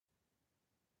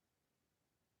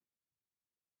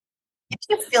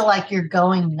You feel like you're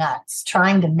going nuts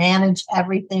trying to manage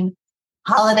everything,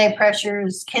 holiday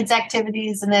pressures, kids'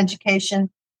 activities and education,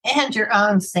 and your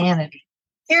own sanity.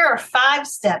 Here are 5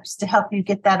 steps to help you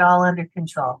get that all under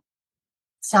control.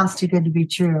 Sounds too good to be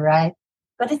true, right?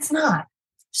 But it's not.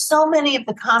 So many of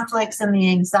the conflicts and the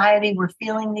anxiety we're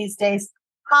feeling these days,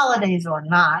 holidays or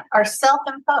not, are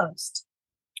self-imposed.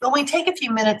 When we take a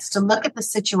few minutes to look at the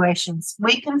situations,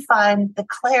 we can find the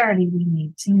clarity we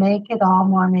need to make it all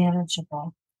more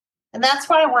manageable. And that's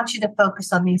why I want you to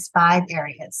focus on these 5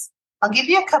 areas. I'll give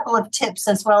you a couple of tips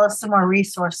as well as some more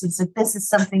resources if this is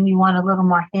something you want a little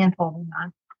more hand-holding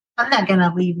on. I'm not going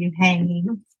to leave you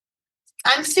hanging.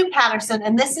 I'm Sue Patterson,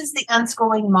 and this is the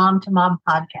Unschooling Mom to Mom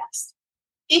podcast.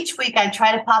 Each week, I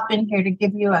try to pop in here to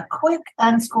give you a quick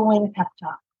unschooling pep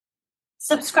talk.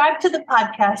 Subscribe to the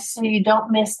podcast so you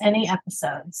don't miss any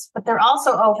episodes, but they're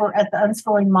also over at the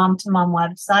Unschooling Mom to Mom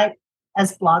website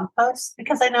as blog posts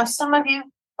because I know some of you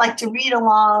like to read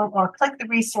along or click the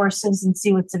resources and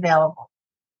see what's available.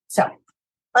 So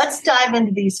let's dive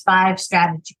into these 5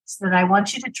 strategies that I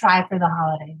want you to try for the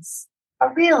holidays,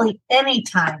 or really any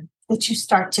time that you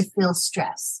start to feel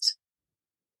stressed.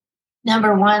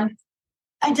 Number 1,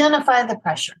 identify the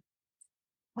pressure.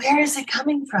 Where is it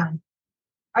coming from?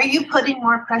 Are you putting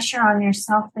more pressure on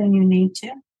yourself than you need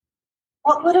to?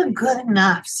 What would a good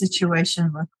enough situation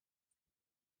look like?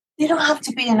 You don't have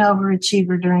to be an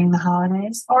overachiever during the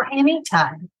holidays or any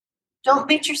time. Don't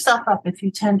beat yourself up if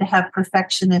you tend to have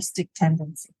perfectionistic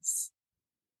tendencies.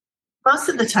 Most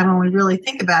of the time when we really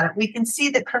think about it, we can see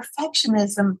that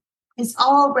perfectionism is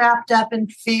all wrapped up in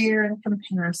fear and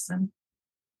comparison.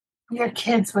 Your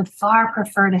kids would far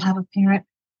prefer to have a parent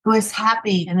who is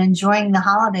happy and enjoying the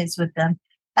holidays with them,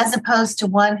 as opposed to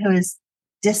one who is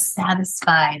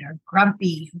dissatisfied or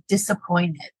grumpy,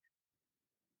 disappointed.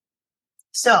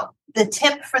 So the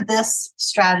tip for this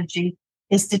strategy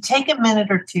is to take a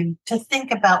minute or two to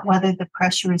think about whether the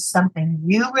pressure is something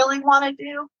you really want to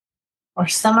do or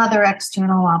some other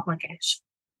external obligation.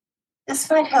 This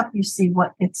might help you see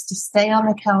what gets to stay on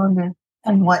the calendar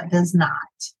and what does not.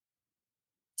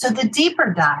 So the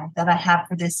deeper dive that I have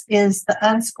for this is the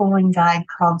unschooling guide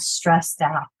called Stressed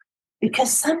Out.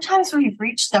 Because sometimes we've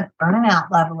reached the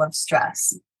burnout level of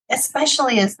stress,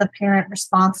 especially as the parent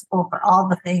responsible for all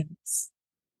the things.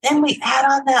 Then we add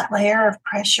on that layer of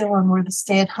pressure when we're the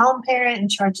stay-at-home parent in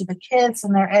charge of the kids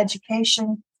and their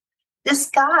education. This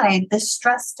guide, this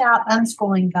Stressed Out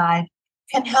Unschooling Guide,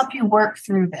 can help you work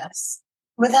through this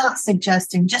without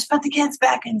suggesting just put the kids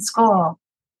back in school.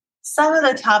 Some of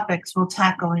the topics we'll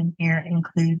tackle in here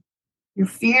include your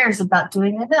fears about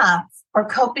doing enough or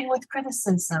coping with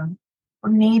criticism, or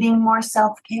needing more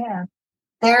self-care,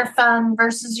 their fun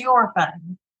versus your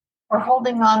fun, or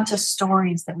holding on to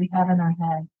stories that we have in our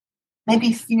head.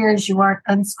 Maybe fears you aren't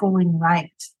unschooling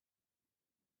right.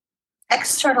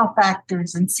 External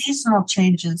factors and seasonal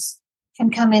changes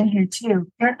can come in here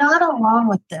too. You're not alone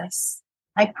with this,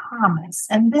 I promise.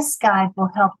 And this guide will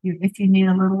help you if you need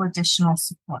a little additional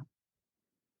support.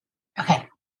 Okay,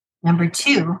 number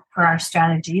 2 for our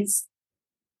strategies,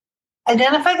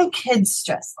 identify the kids'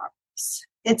 stress level.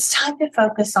 It's time to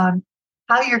focus on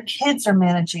how your kids are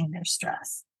managing their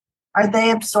stress. Are they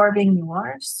absorbing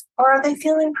yours, or are they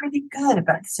feeling pretty good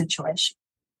about the situation?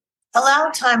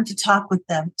 Allow time to talk with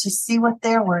them to see what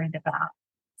they're worried about.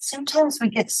 Sometimes we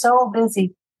get so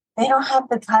busy, they don't have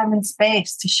the time and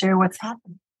space to share what's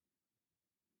happening.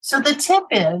 So the tip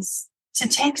is to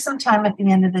take some time at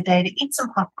the end of the day to eat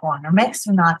some popcorn or make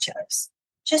some nachos.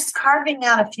 Just carving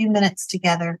out a few minutes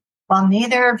together while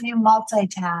neither of you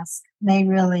multitask may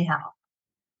really help.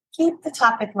 Keep the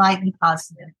topic light and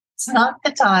positive. It's not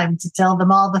the time to tell them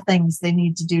all the things they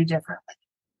need to do differently.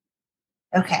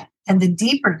 Okay, and the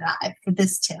deeper dive for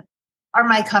this tip are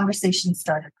my conversation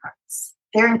starter cards.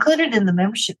 They're included in the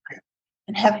membership group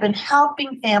and have been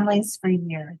helping families for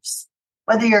years.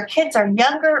 Whether your kids are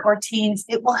younger or teens,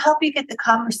 it will help you get the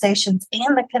conversations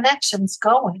and the connections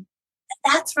going.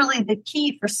 And that's really the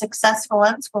key for successful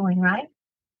unschooling, right?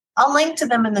 I'll link to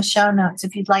them in the show notes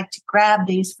if you'd like to grab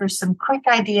these for some quick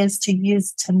ideas to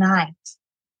use tonight.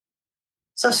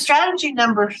 So strategy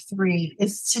number 3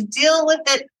 is to deal with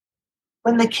it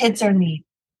when the kids are needy.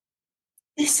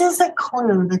 This is a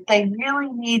clue that they really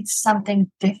need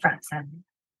something different from you.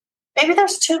 Maybe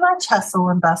there's too much hustle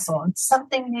and bustle and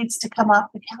something needs to come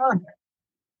off the calendar.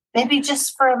 Maybe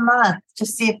just for a month to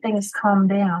see if things calm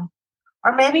down.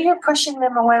 Or maybe you're pushing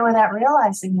them away without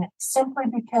realizing it, simply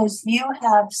because you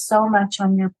have so much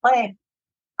on your plate.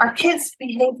 Our kids'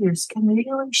 behaviors can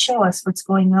really show us what's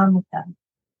going on with them.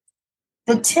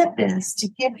 The tip is to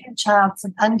give your child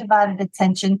some undivided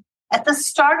attention at the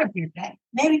start of your day,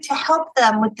 maybe to help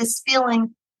them with this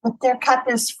feeling that their cup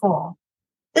is full.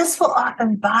 This will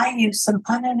often buy you some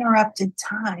uninterrupted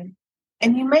time.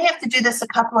 And you may have to do this a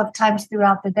couple of times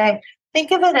throughout the day.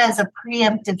 Think of it as a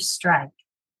preemptive strike.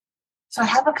 So I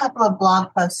have a couple of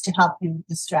blog posts to help you with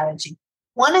this strategy.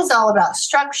 One is all about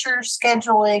structure,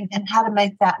 scheduling, and how to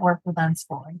make that work with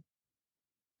unschooling.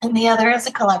 And the other is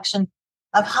a collection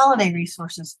of holiday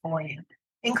resources for you,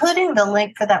 including the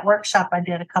link for that workshop I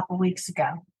did a couple weeks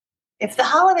ago. If the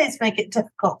holidays make it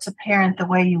difficult to parent the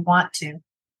way you want to,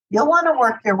 you'll want to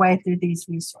work your way through these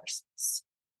resources.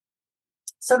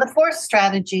 So the fourth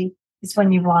strategy is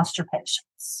when you've lost your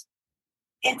patience.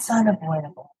 It's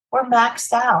unavoidable. We're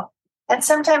maxed out. And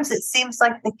sometimes it seems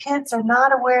like the kids are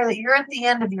not aware that you're at the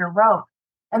end of your rope.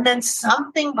 And then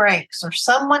something breaks or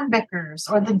someone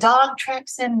bickers or the dog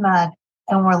tracks in mud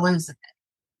and we're losing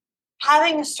it.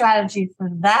 Having a strategy for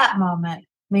that moment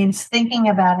means thinking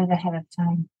about it ahead of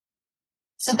time.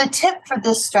 So the tip for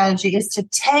this strategy is to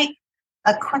take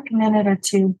a quick minute or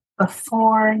two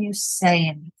before you say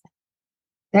anything.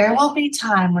 There will be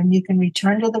time when you can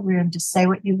return to the room to say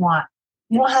what you want.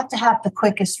 You don't have to have the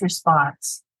quickest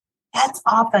response. That's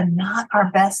often not our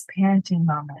best parenting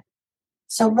moment.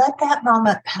 So let that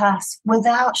moment pass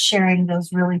without sharing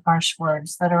those really harsh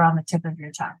words that are on the tip of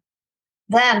your tongue.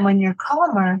 Then when you're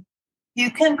calmer, you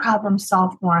can problem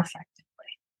solve more effectively.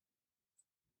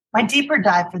 My deeper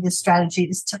dive for this strategy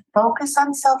is to focus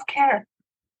on self-care.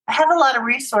 I have a lot of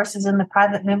resources in the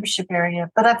private membership area,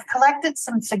 but I've collected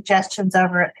some suggestions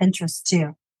over at Pinterest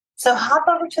too. So hop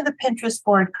over to the Pinterest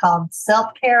board called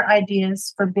Self-Care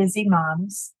Ideas for Busy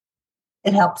Moms.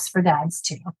 It helps for dads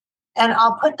too. And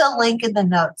I'll put the link in the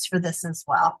notes for this as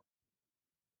well.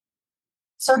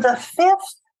 So the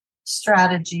fifth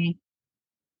strategy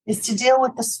is to deal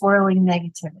with the swirling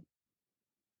negativity.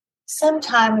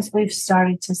 Sometimes we've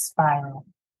started to spiral.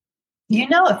 You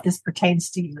know if this pertains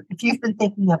to you, if you've been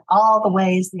thinking of all the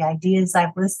ways the ideas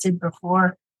I've listed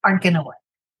before aren't going to work.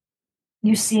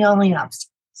 You see only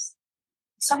obstacles.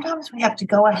 Sometimes we have to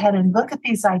go ahead and look at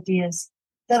these ideas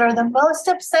that are the most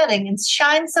upsetting and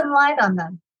shine some light on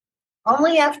them.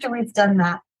 Only after we've done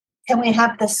that can we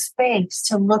have the space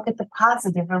to look at the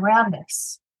positive around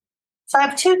us. So I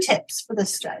have 2 tips for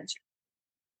this strategy.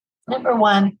 Number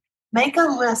 1, make a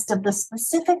list of the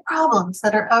specific problems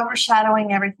that are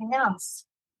overshadowing everything else.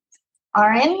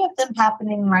 Are any of them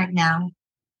happening right now?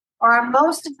 Or are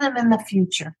most of them in the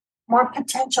future? More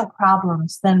potential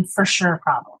problems than for sure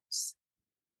problems.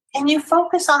 Can you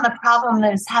focus on the problem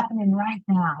that is happening right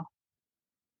now?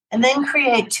 And then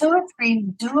create 2 or 3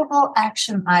 doable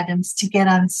action items to get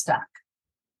unstuck.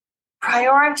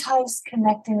 Prioritize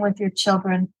connecting with your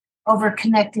children over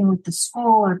connecting with the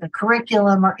school or the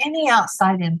curriculum or any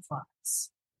outside influence.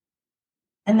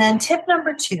 And then tip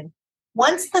number 2,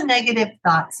 once the negative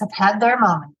thoughts have had their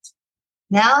moment,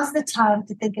 now's the time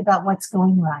to think about what's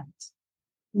going right.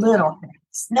 Little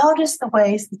things. Notice the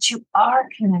ways that you are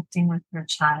connecting with your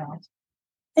child.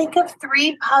 Think of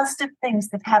 3 positive things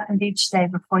that happened each day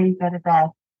before you go to bed.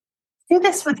 Do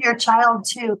this with your child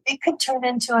too. It could turn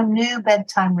into a new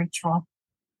bedtime ritual.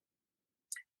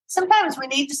 Sometimes we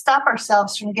need to stop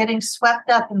ourselves from getting swept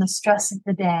up in the stress of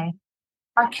the day.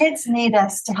 Our kids need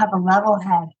us to have a level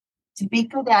head, to be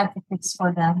good advocates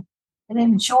for them, and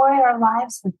enjoy our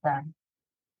lives with them.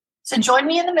 So join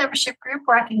me in the membership group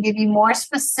where I can give you more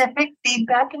specific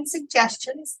feedback and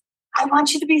suggestions. I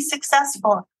want you to be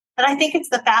successful, and I think it's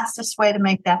the fastest way to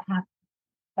make that happen.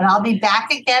 But I'll be back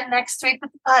again next week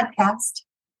with the podcast.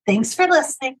 Thanks for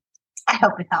listening. I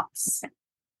hope it helps.